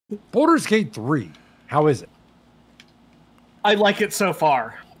Baldur's Gate 3, how is it? I like it so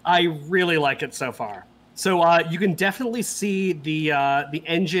far. I really like it so far. So you can definitely see the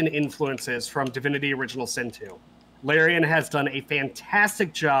engine influences from Divinity Original Sin 2. Larian has done a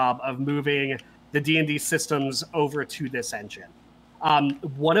fantastic job of moving the D&D systems over to this engine.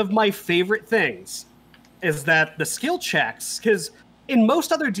 One of my favorite things is that the skill checks, because in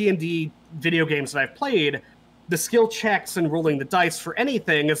most other D&D video games that I've played, the skill checks and rolling the dice for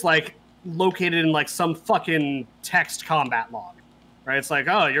anything is like located in like some fucking text combat log, right? It's like,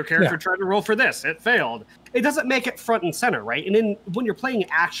 oh, your character tried to roll for this, it failed. It doesn't make it front and center, right? And when you're playing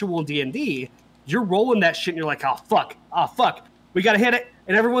actual D&D, you're rolling that shit and you're like, oh fuck, we gotta hit it,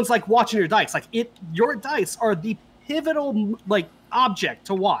 and everyone's like watching your dice. Like your dice are the pivotal like object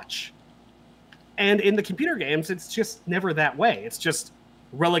to watch. And in the computer games, it's just never that way. It's just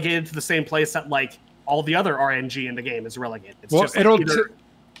relegated to the same place that like all the other RNG in the game is relegated. It's just like,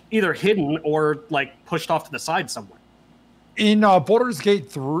 either hidden or like pushed off to the side somewhere. In Baldur's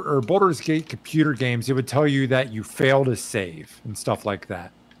Gate 3 or Baldur's Gate computer games, it would tell you that you failed to save and stuff like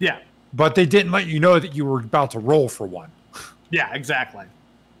that. Yeah. But they didn't let you know that you were about to roll for one. Yeah, exactly.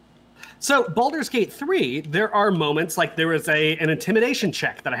 So Baldur's Gate 3, there are moments like there was an intimidation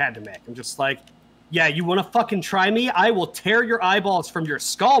check that I had to make. I'm just like, yeah, you want to fucking try me? I will tear your eyeballs from your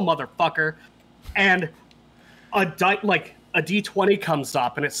skull, motherfucker. And a D20 comes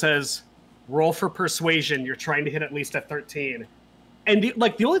up and it says, roll for persuasion. You're trying to hit at least a 13. And the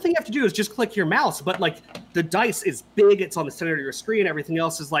only thing you have to do is just click your mouse, but like the dice is big. It's on the center of your screen. Everything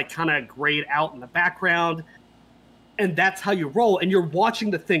else is like kind of grayed out in the background. And that's how you roll. And you're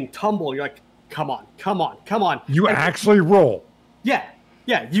watching the thing tumble. You're like, come on. You actually roll. Yeah.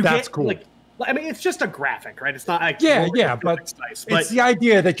 That's cool. Like, I mean, it's just a graphic, right? It's not like but it's the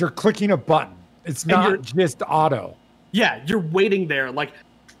idea that you're clicking a button. It's not just auto. Yeah, you're waiting there. Like,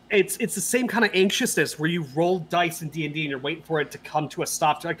 it's the same kind of anxiousness where you roll dice in D&D and you're waiting for it to come to a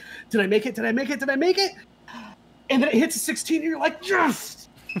stop. You're like, did I make it? Did I make it? And then it hits a 16 and you're like, yes,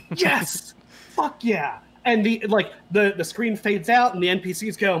 yes, fuck yeah. And the screen fades out and the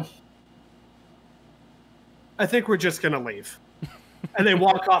NPCs go, I think we're just gonna leave. And they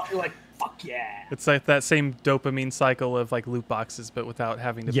walk off. You're like, fuck yeah. It's like that same dopamine cycle of like loot boxes, but without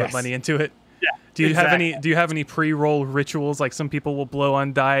having to put money into it. Yeah. Do you have any pre-roll rituals? Like some people will blow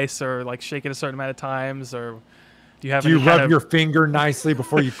on dice or like shake it a certain amount of times, or do you rub your finger nicely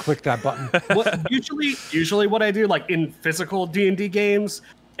before you click that button? Usually what I do, like in physical D&D games,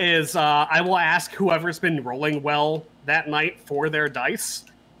 is I will ask whoever's been rolling well that night for their dice.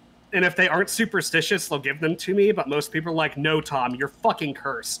 And if they aren't superstitious, they'll give them to me. But most people are like, no, Tom, you're fucking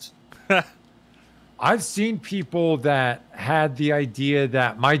cursed. I've seen people that had the idea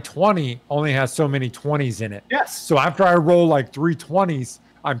that my 20 only has so many 20s in it. Yes. So after I roll like 3 20s,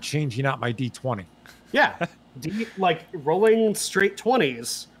 I'm changing out my D20. Yeah. Rolling straight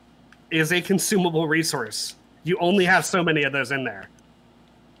 20s is a consumable resource. You only have so many of those in there.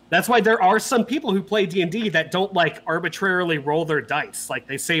 That's why there are some people who play D&D that don't like arbitrarily roll their dice. Like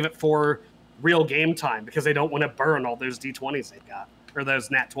they save it for real game time because they don't want to burn all those D20s they've got. Or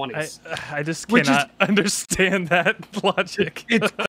those nat 20s. I just cannot understand that logic. It's